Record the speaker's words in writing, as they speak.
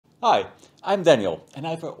Hi, I'm Daniel and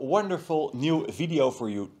I have a wonderful new video for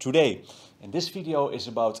you today. And this video is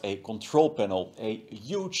about a control panel, a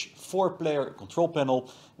huge 4-player control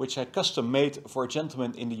panel which I custom made for a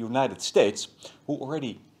gentleman in the United States who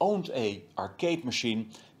already owned an arcade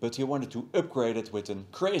machine, but he wanted to upgrade it with a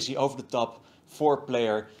crazy over-the-top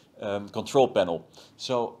 4-player control panel.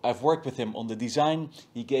 So I've worked with him on the design.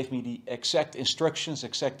 He gave me the exact instructions,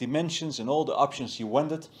 exact dimensions and all the options he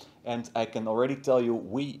wanted. And I can already tell you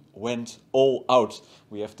we went all out.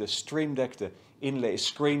 We have the Stream Deck, the inlay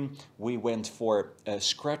screen. We went for a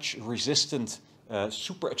scratch resistant,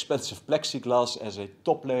 super expensive plexiglass as a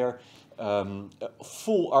top layer.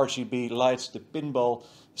 Full RGB lights, the pinball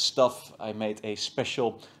stuff. I made a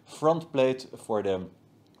special front plate for the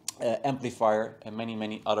amplifier and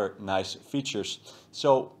many other nice features.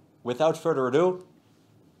 So without further ado,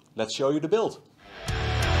 let's show you the build.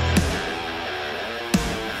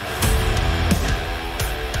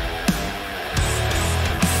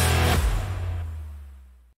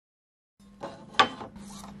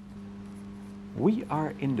 We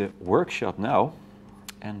are in the workshop now,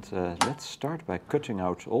 and let's start by cutting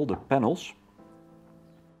out all the panels.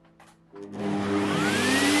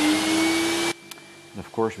 And of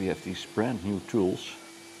course we have these brand new tools.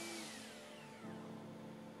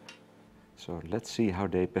 So let's see how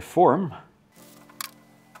they perform.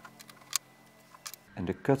 And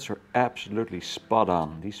the cuts are absolutely spot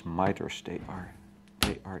on. These miters, they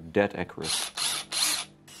are dead accurate.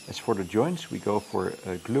 As for the joints, we go for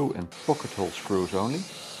glue and pocket hole screws only.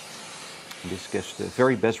 And this gives the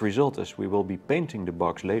very best result as we will be painting the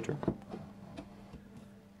box later.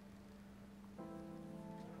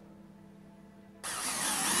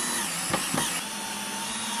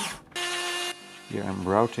 Here I'm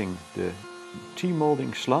routing the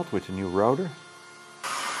T-molding slot with a new router.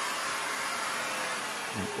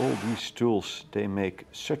 And all these tools, they make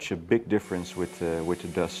such a big difference with the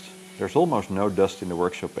dust. There's almost no dust in the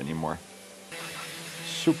workshop anymore.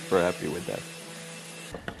 Super happy with that.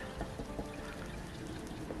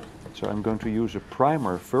 So I'm going to use a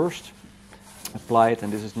primer first, apply it,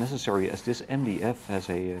 and this is necessary as this MDF has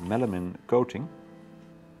a melamine coating.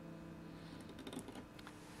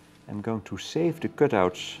 I'm going to save the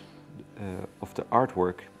cutouts of the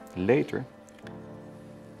artwork later,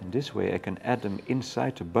 and this way I can add them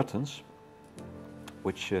inside the buttons,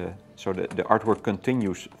 which so the artwork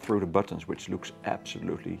continues through the buttons, which looks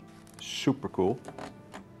absolutely super cool.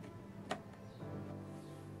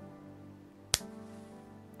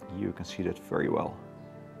 You can see that very well.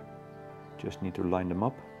 Just need to line them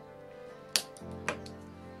up.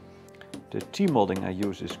 The T-molding I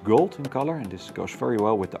use is gold in color, and this goes very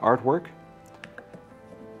well with the artwork.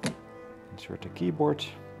 Insert the keyboard.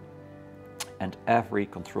 And every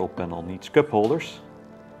control panel needs cup holders.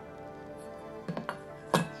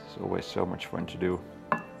 It's always so much fun to do.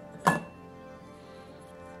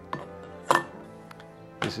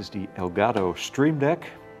 This is the Elgato Stream Deck,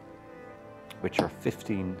 which are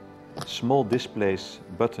 15 small displays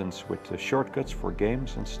buttons with shortcuts for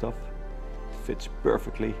games and stuff. Fits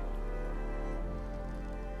perfectly.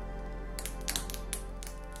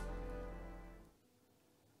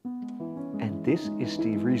 And this is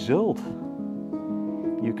the result.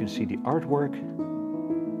 You can see the artwork,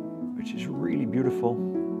 which is really beautiful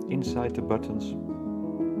inside the buttons.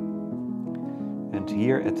 And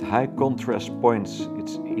here at high contrast points,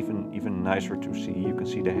 it's even nicer to see. You can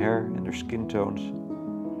see the hair and their skin tones.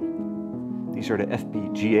 These are the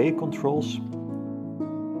FPGA controls.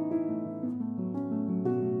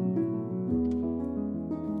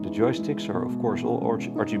 The joysticks are of course all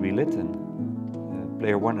RGB LED, and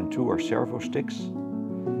player 1 and 2 are servo sticks.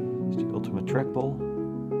 It's the ultimate trackball.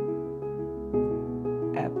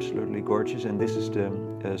 Absolutely gorgeous, and this is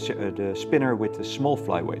the spinner with the small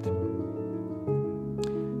flyweight.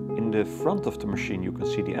 In the front of the machine you can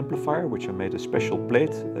see the amplifier, which I made a special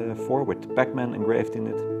plate for with Pac-Man engraved in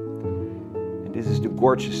it. And this is the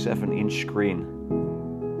gorgeous 7-inch screen.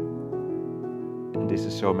 And this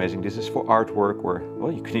is so amazing. This is for artwork, or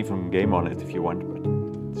well, you can even game on it if you want, but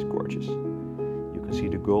it's gorgeous. You can see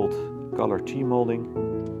the gold color T-molding.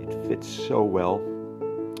 It fits so well.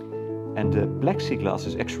 And the plexiglass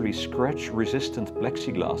is actually scratch-resistant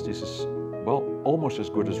plexiglass. This is, well, almost as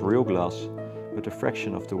good as real glass, but a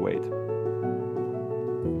fraction of the weight.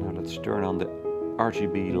 Now let's turn on the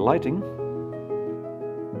RGB lighting.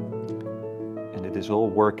 And it is all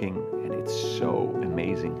working, and it's so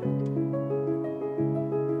amazing.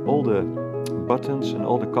 All the buttons and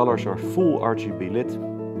all the colors are full RGB lit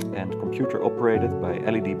and computer operated by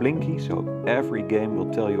LED blinky, so every game will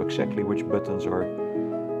tell you exactly which buttons are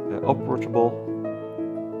operable.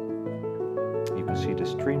 You can see the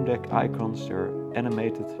Stream Deck icons, they're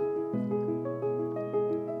animated.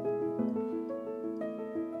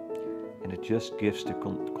 And it just gives the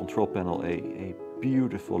control panel a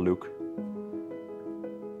beautiful look.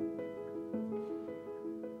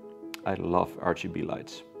 I love RGB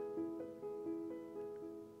lights.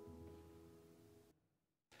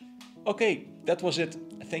 Okay, that was it.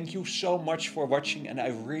 Thank you so much for watching, and I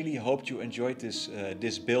really hoped you enjoyed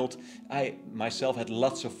this build. I myself had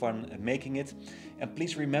lots of fun making it. And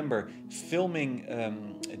please remember, filming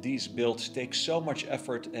these builds takes so much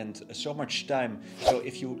effort and so much time. So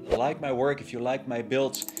if you like my work, if you like my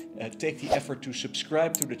builds, take the effort to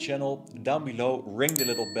subscribe to the channel. Down below, ring the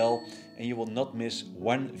little bell, and you will not miss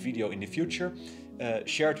one video in the future.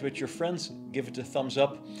 Share it with your friends, give it a thumbs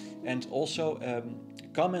up, and also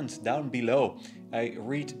comment down below. I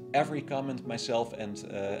read every comment myself, and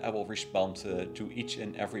I will respond to each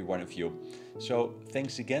and every one of you. So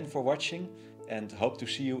thanks again for watching, and hope to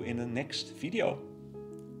see you in the next video.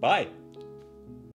 Bye!